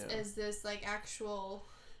price as this, like, actual,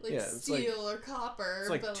 like, steel or copper. It's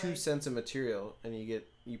like 2 cents a material, and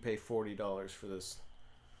you pay $40 for this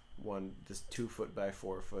 2 foot by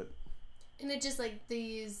 4 foot. And it just, like,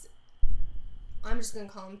 these, I'm just going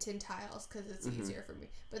to call them tin tiles because it's easier for me.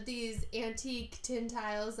 But these antique tin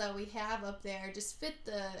tiles that we have up there just fit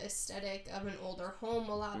the aesthetic of an older home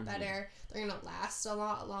a lot better. They're going to last a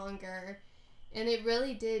lot longer. And it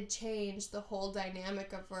really did change the whole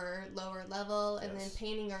dynamic of our lower level and then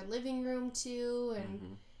painting our living room too.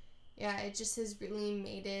 And yeah, it just has really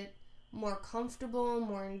made it more comfortable,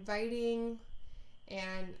 more inviting.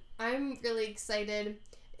 And I'm really excited.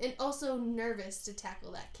 and also nervous to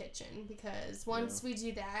tackle that kitchen because once we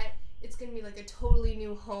do that, it's going to be like a totally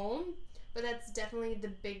new home. But that's definitely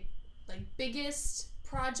the biggest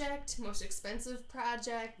project, most expensive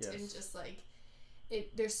project, and just like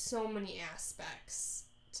there's so many aspects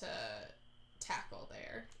to tackle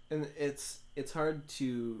there. And it's hard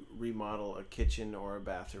to remodel a kitchen or a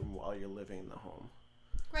bathroom while you're living in the home.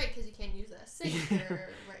 Right, because you can't use that sink.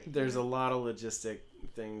 There's a lot of logistic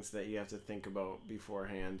things that you have to think about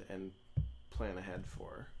beforehand and plan ahead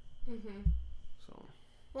for. Mm-hmm. So.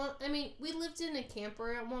 Well, I mean, we lived in a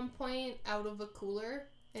camper at one point out of a cooler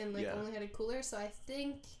and only had a cooler, so I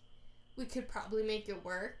think we could probably make it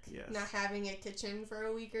work. Yes. Not having a kitchen for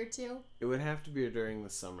a week or two. It would have to be during the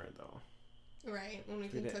summer though. Right, when we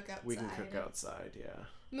can cook outside. We can cook outside, yeah.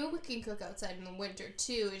 I mean, we can cook outside in the winter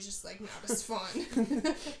too. It's just not as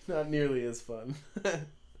fun. Not nearly as fun.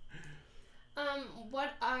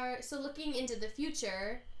 So looking into the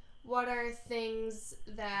future, what are things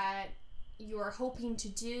that you are hoping to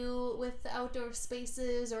do with the outdoor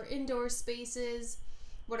spaces or indoor spaces?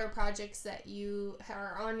 What are projects that you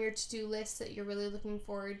are on your to-do list that you're really looking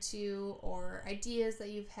forward to, or ideas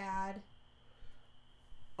that you've had?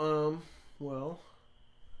 Well,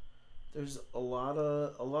 there's a lot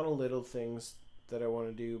of little things that I want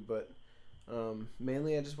to do, but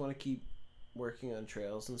mainly I just want to keep working on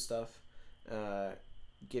trails and stuff,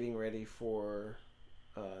 getting ready for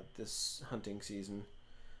this hunting season.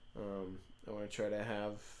 I want to try to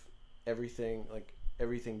have everything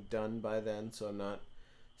done by then, so I'm not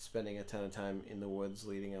spending a ton of time in the woods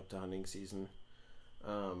leading up to hunting season.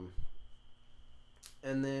 And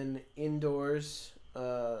then indoors,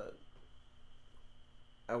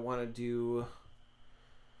 I want to do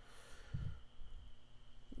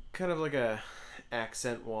kind of like a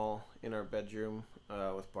accent wall in our bedroom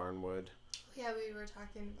with barnwood. Yeah, we were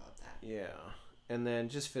talking about that. Yeah, and then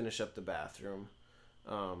just finish up the bathroom.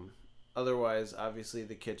 Otherwise, obviously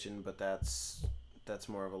the kitchen, but that's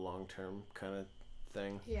more of a long-term kind of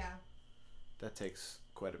thing. Yeah. That takes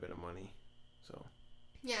quite a bit of money, so.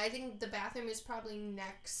 Yeah, I think the bathroom is probably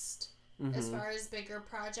next as far as bigger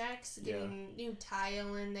projects, getting new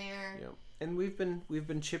tile in there. Yeah, and we've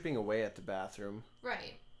been chipping away at the bathroom.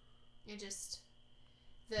 Right.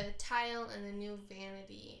 The tile and the new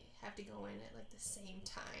vanity have to go in at the same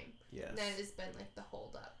time. Yes. And that has been the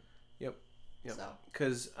holdup. Yep. So.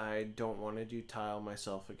 Because I don't want to do tile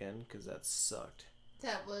myself again, because that sucked.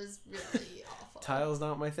 That was really awful. Tile's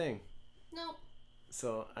not my thing. Nope.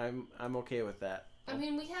 So I'm okay with that. I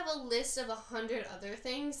mean, we have a list of 100 other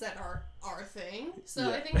things that are our thing,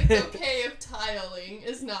 so I think it's okay if tiling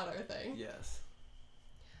is not our thing. Yes.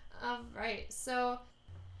 Right, so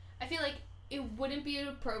I feel like it wouldn't be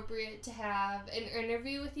appropriate to have an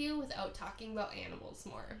interview with you without talking about animals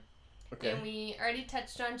more. Okay. And we already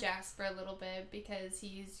touched on Jasper a little bit because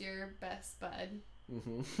he's your best bud.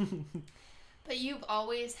 Mm-hmm. But you've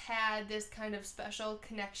always had this kind of special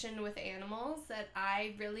connection with animals that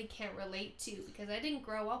I really can't relate to because I didn't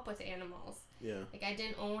grow up with animals. Yeah. I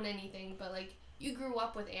didn't own anything, but you grew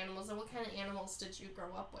up with animals, and what kind of animals did you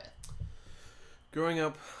grow up with? Growing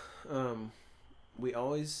up, we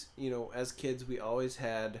always, as kids, we always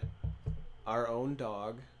had our own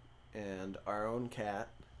dog and our own cat.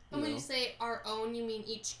 And when you say our own, you mean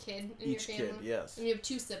each kid in your family? Each kid, yes. And you have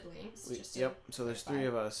 2 siblings. Yep, so there's 3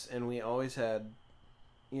 of us, and we always had,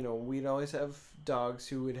 we'd always have dogs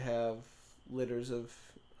who would have litters of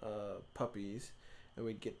puppies, and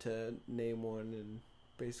we'd get to name one and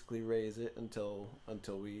basically raise it until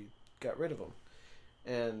we got rid of them.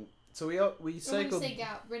 And so we cycled. And when you say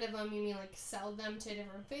got rid of them, you mean sell them to a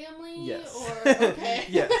different family? Yes. Or, okay.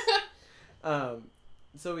 Yes.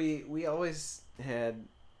 So we always had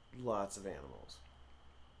lots of animals.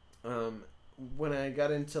 When I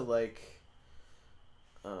got into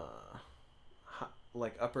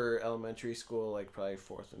upper elementary school, probably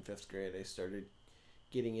 4th and 5th grade, I started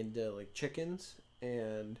getting into chickens,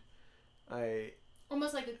 and I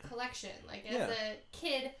almost like a collection. As a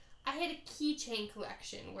kid, I had a keychain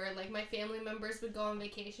collection where my family members would go on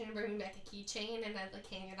vacation and bring me back a keychain, and I'd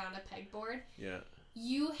hang it on a pegboard. Yeah.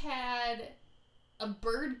 You had a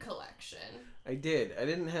bird collection. I did. I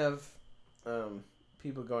didn't have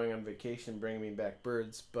people going on vacation bringing me back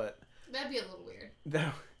birds, but that'd be a little weird.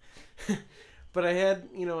 But I had,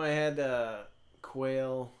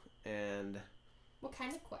 quail and. What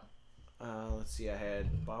kind of quail? Let's see. I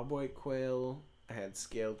had bobwhite quail. I had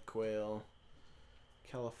scaled quail.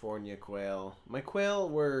 California quail. My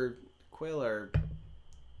quail are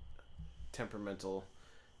temperamental,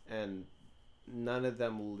 and none of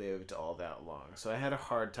them lived all that long, so I had a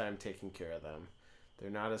hard time taking care of them. They're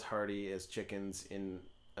not as hardy as chickens in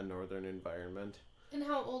a northern environment. And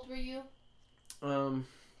how old were you?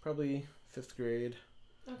 Probably 5th grade.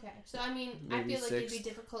 Okay, so I mean, Maybe I feel like it'd be 6th.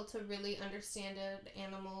 difficult to really understand an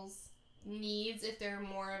animal's needs if they're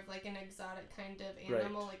more of like an exotic kind of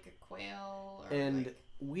animal, like a quail or And like...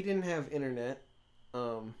 we didn't have internet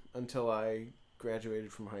until I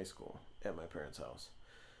graduated from high school at my parents' house.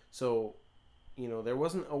 So, there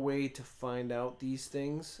wasn't a way to find out these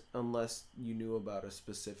things unless you knew about a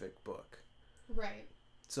specific book. Right.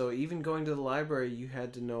 So even going to the library, you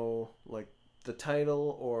had to know like the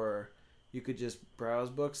title, or you could just browse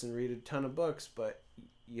books and read a ton of books, but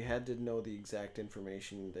you had to know the exact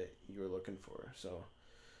information that you were looking for. So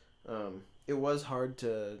it was hard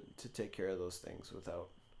to take care of those things without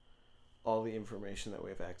all the information that we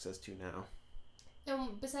have access to now.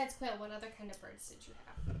 And besides quail, what other kind of birds did you have?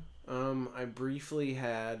 I briefly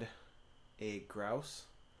had a grouse,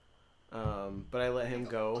 but I let him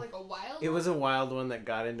go. Like a wild It one? was a wild one that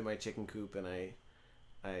got into my chicken coop, and I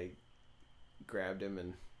grabbed him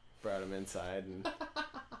and brought him inside and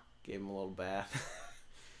gave him a little bath.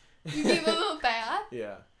 You gave him a bath?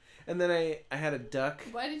 Yeah. And then I had a duck.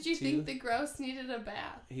 Why did you think the grouse needed a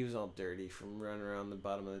bath? He was all dirty from running around the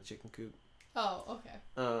bottom of the chicken coop. Oh, okay.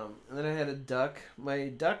 And then I had a duck. My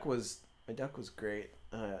duck was great.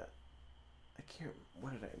 What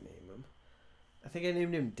did I name him? I think I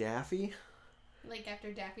named him Daffy. Like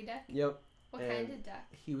after Daffy Duck? Yep. What kind of duck?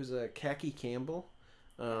 He was a khaki Campbell.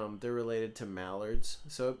 They're related to mallards.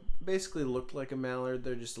 So it basically looked like a mallard.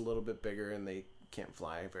 They're just a little bit bigger and they can't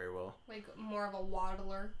fly very well. Like more of a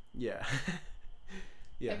waddler? Yeah.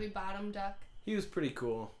 Yeah. Heavy bottom duck? He was pretty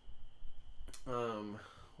cool.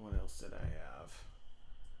 What else did I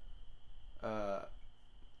have?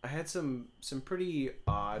 I had some pretty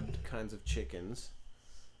odd kinds of chickens.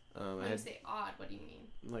 When you say odd, what do you mean?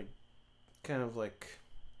 Like, kind of like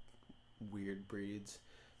weird breeds.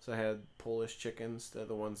 So I had Polish chickens. They're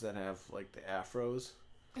the ones that have like the afros.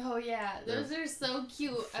 Oh yeah, those are so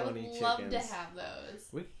cute. I would love to have those.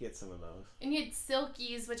 We could get some of those. And you had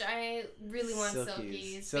silkies, which I really want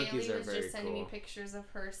silkies. Silkies Bailey are was very just sending me cool. pictures of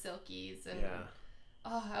her silkies, and Yeah.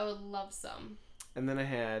 oh, I would love some. And then I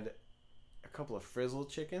had a couple of Frizzle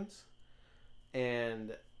chickens.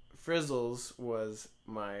 And Frizzles was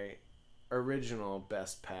my original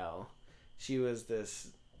best pal. She was this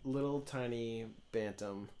little tiny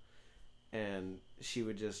bantam, and she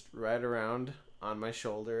would just ride around on my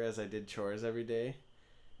shoulder as I did chores every day.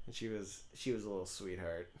 And she was a little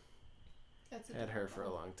sweetheart. That's Had her for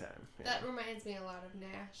a long time. Yeah. That reminds me a lot of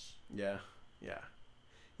Nash. Yeah,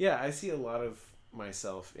 I see a lot of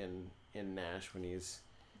myself in Nash when he's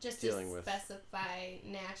Just dealing to with... specify,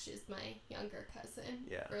 Nash is my younger cousin.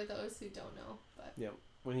 Yeah. For those who don't know, but Yep,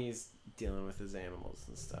 when he's dealing with his animals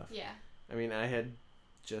and stuff. yeah. I mean, I had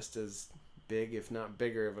just as big, if not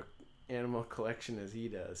bigger, of an animal collection as he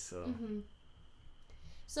does. So. Mm-hmm.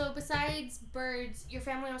 So besides birds, your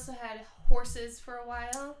family also had horses for a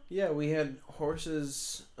while? Yeah, we had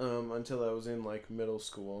horses until I was in like middle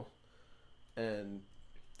school, and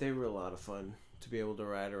they were a lot of fun to be able to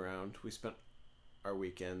ride around. We spent our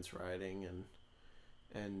weekends riding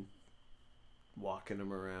and walking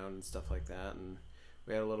them around and stuff like that, and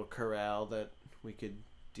we had a little corral that we could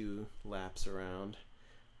do laps around.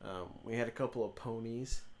 We had a couple of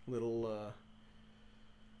ponies, little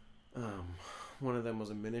one of them was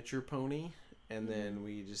a miniature pony, and then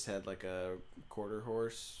we just had like a quarter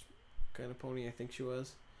horse kind of pony, I think she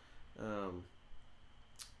was.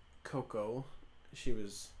 Coco, she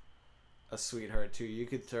was a sweetheart too. You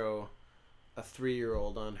could throw a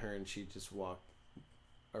 3-year-old on her and she'd just walk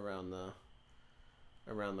around the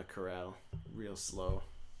corral real slow.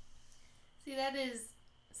 See, that is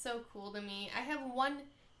so cool to me. I have one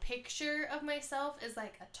picture of myself as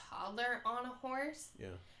like a toddler on a horse. Yeah.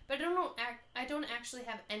 But I don't actually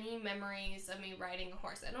have any memories of me riding a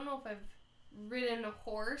horse. I don't know if I've ridden a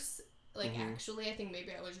horse. Like, actually, I think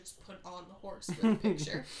maybe I was just put on the horse for the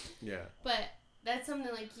picture. Yeah. But that's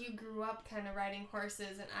something like you grew up kind of riding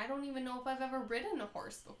horses, and I don't even know if I've ever ridden a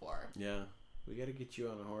horse before. Yeah. We got to get you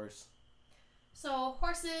on a horse. So,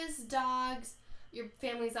 horses, dogs, your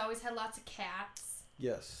family's always had lots of cats.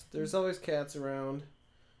 Yes. There's always cats around.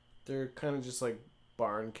 They're kind of just like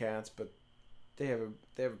barn cats, but they have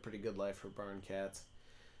a pretty good life for barn cats.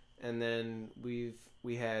 And then we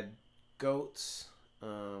had goats.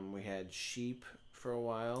 We had sheep for a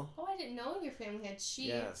while. Oh, I didn't know your family had sheep.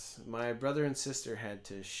 Yes, my brother and sister had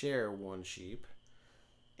to share one sheep,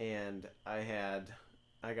 and I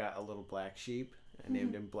got a little black sheep. I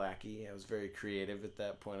named him Blackie. I was very creative at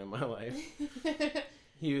that point in my life.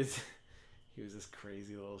 He was this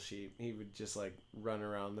crazy little sheep. He would just like run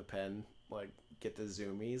around the pen like get the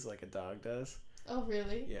zoomies like a dog does. Oh,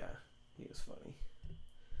 really? Yeah, he was funny.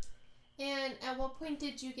 And at what point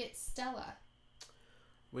did you get Stella?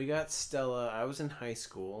 We got Stella. I was in high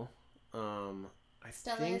school.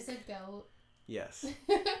 Stella is a goat. Yes.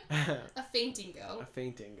 A fainting goat. A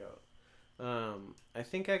fainting goat. I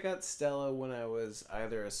think I got Stella when I was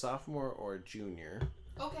either a sophomore or a junior.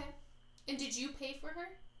 Okay. And did you pay for her?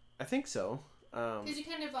 I think so. Because you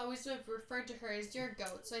kind of always have referred to her as your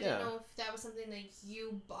goat, so I didn't know if that was something that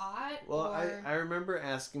you bought. Well, or... I remember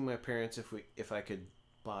asking my parents if I could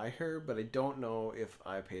buy her, but I don't know if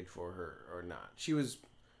I paid for her or not. She was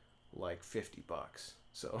like $50,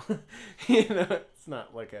 so it's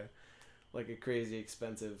not like a crazy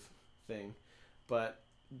expensive thing. But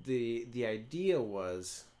the idea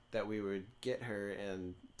was that we would get her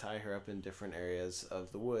and tie her up in different areas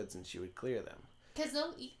of the woods, and she would clear them. Because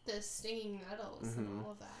they'll eat the stinging nettles and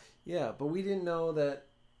all of that. Yeah, but we didn't know that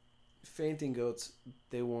fainting goats,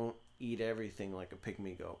 they won't eat everything like a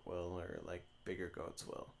pygmy goat will, or like bigger goats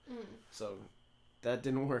will. So that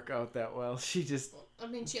didn't work out that well. She just... I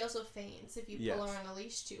mean, she also faints if you pull her on a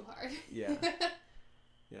leash too hard. Yeah.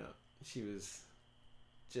 Yeah. She was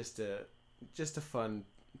just a fun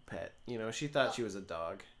pet. You know, she thought she was a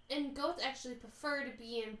dog. And goats actually prefer to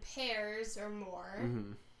be in pairs or more.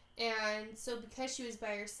 Mm-hmm. And so because she was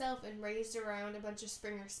by herself and raised around a bunch of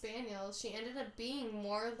Springer Spaniels, she ended up being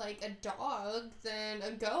more like a dog than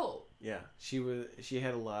a goat. Yeah, she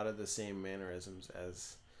had a lot of the same mannerisms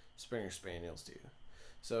as Springer Spaniels do.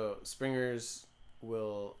 So Springers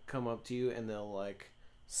will come up to you and they'll like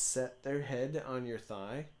set their head on your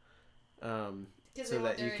thigh. Because so they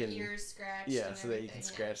want their ears scratched. Yeah, so that you can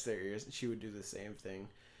scratch their ears. She would do the same thing.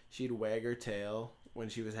 She'd wag her tail when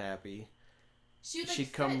she was happy.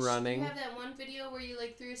 She'd come running. You have that one video where you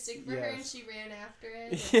like threw a stick for her and she ran after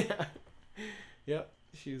it. Yeah. Yep.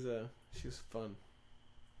 She was fun.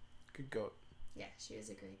 Good goat. Yeah, she was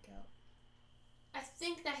a great goat. I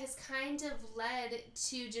think that has kind of led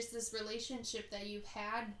to just this relationship that you've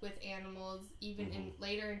had with animals, even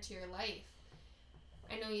later into your life.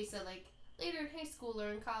 I know you said like later in high school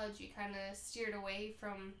or in college, you kind of steered away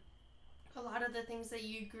from a lot of the things that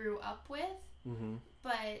you grew up with. Mm-hmm.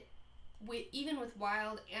 But even with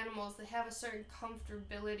wild animals, they have a certain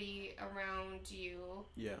comfortability around you.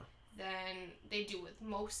 Yeah. Than they do with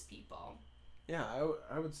most people. Yeah,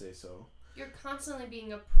 I would say so. You're constantly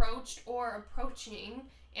being approached or approaching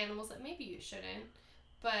animals that maybe you shouldn't,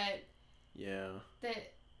 but yeah,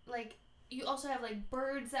 that like you also have like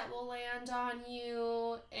birds that will land on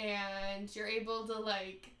you, and you're able to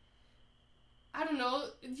like, I don't know,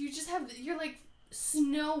 you're like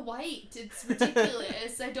Snow White. It's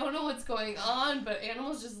ridiculous. I don't know what's going on, but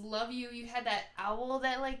animals just love you. You had that owl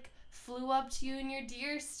that like flew up to you in your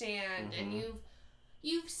deer stand, and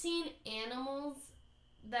you've seen animals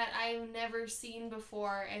that I've never seen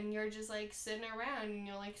before, and you're just like sitting around and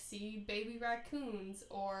you'll like see baby raccoons,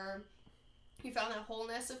 or you found that whole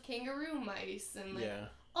nest of kangaroo mice, and like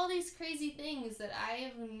all these crazy things that I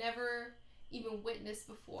have never even witnessed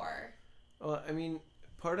before. Well, I mean,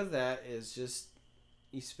 part of that is just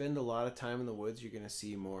you spend a lot of time in the woods, you're gonna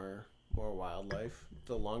see more wildlife.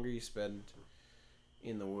 The longer you spend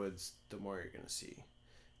in the woods, the more you're gonna see.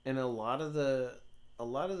 And a lot of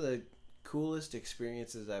the coolest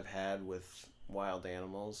experiences I've had with wild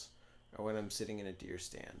animals are when I'm sitting in a deer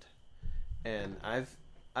stand. And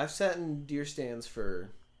I've sat in deer stands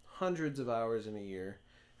for hundreds of hours in a year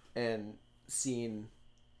and seen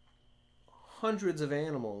hundreds of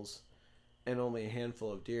animals and only a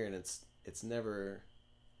handful of deer, and it's never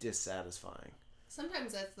dissatisfying.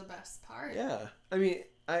 Sometimes that's the best part. Yeah. I mean,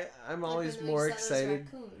 I'm always more excited.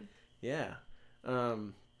 Yeah.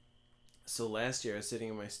 So last year I was sitting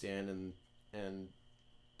in my stand and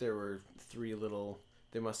there were 3 little,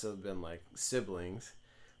 they must have been like siblings,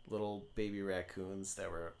 little baby raccoons that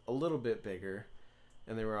were a little bit bigger,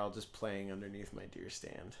 and they were all just playing underneath my deer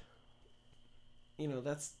stand. You know,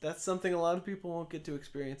 that's something a lot of people won't get to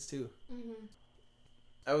experience too. Mm-hmm.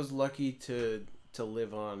 I was lucky to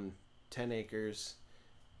live on 10 acres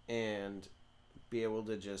and be able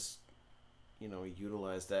to just, you know,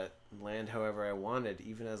 utilize that land however I wanted,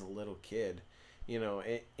 even as a little kid. You know,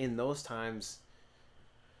 in those times,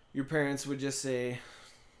 your parents would just say,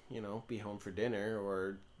 you know, be home for dinner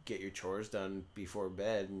or get your chores done before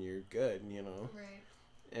bed and you're good, you know. Right.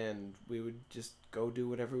 And we would just go do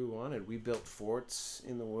whatever we wanted. We built forts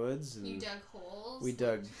in the woods. And you dug holes? We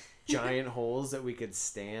dug giant holes that we could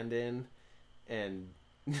stand in, and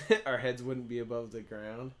our heads wouldn't be above the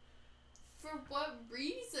ground. For what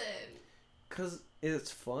reason? 'Cause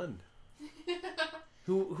it's fun.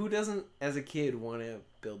 Who doesn't, as a kid, want to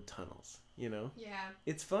build tunnels? you know? Yeah.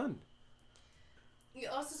 It's fun. You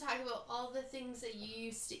also talk about all the things that you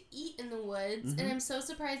used to eat in the woods, Mhm. and I'm so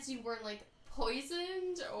surprised you weren't, like,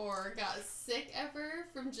 poisoned or got sick ever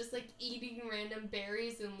from just, like, eating random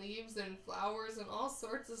berries and leaves and flowers and all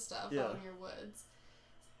sorts of stuff out in your woods.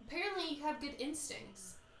 Apparently you have good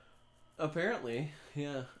instincts. Apparently,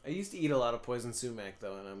 yeah. I used to eat a lot of poison sumac,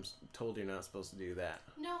 though, and I'm told you're not supposed to do that.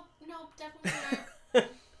 No, definitely not.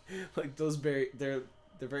 Like, those they're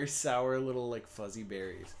very sour little, like, fuzzy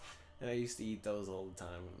berries. And I used to eat those all the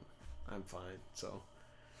time, and I'm fine, so.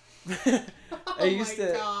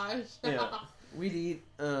 Gosh. Yeah. We'd eat,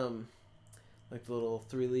 like, the little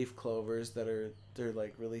 3-leaf clovers they're,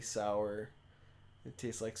 like, really sour. It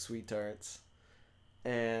tastes like sweet tarts.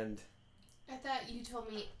 And... I thought you told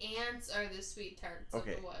me ants are the sweet tarts of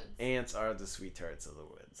the woods. Ants are the sweet tarts of the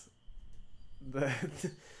woods.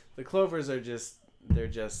 The clovers are they're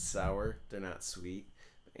just sour. They're not sweet.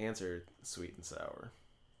 Ants are sweet and sour.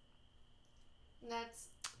 That's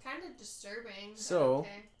kind of disturbing. So,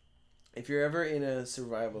 okay. If you're ever in a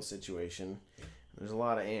survival situation, there's a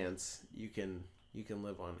lot of ants, you can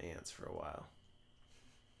live on ants for a while.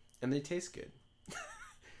 And they taste good.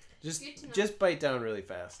 Just bite down really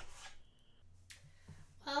fast.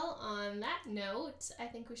 Well, on that note, I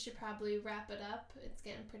think we should probably wrap it up. It's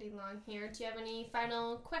getting pretty long here. Do you have any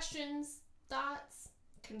final questions, thoughts,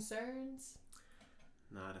 concerns?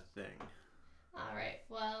 Not a thing. All right.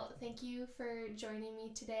 Well, thank you for joining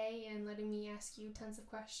me today and letting me ask you tons of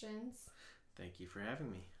questions. Thank you for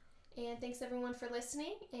having me. And thanks everyone for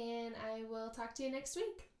listening, and I will talk to you next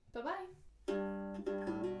week. Bye-bye.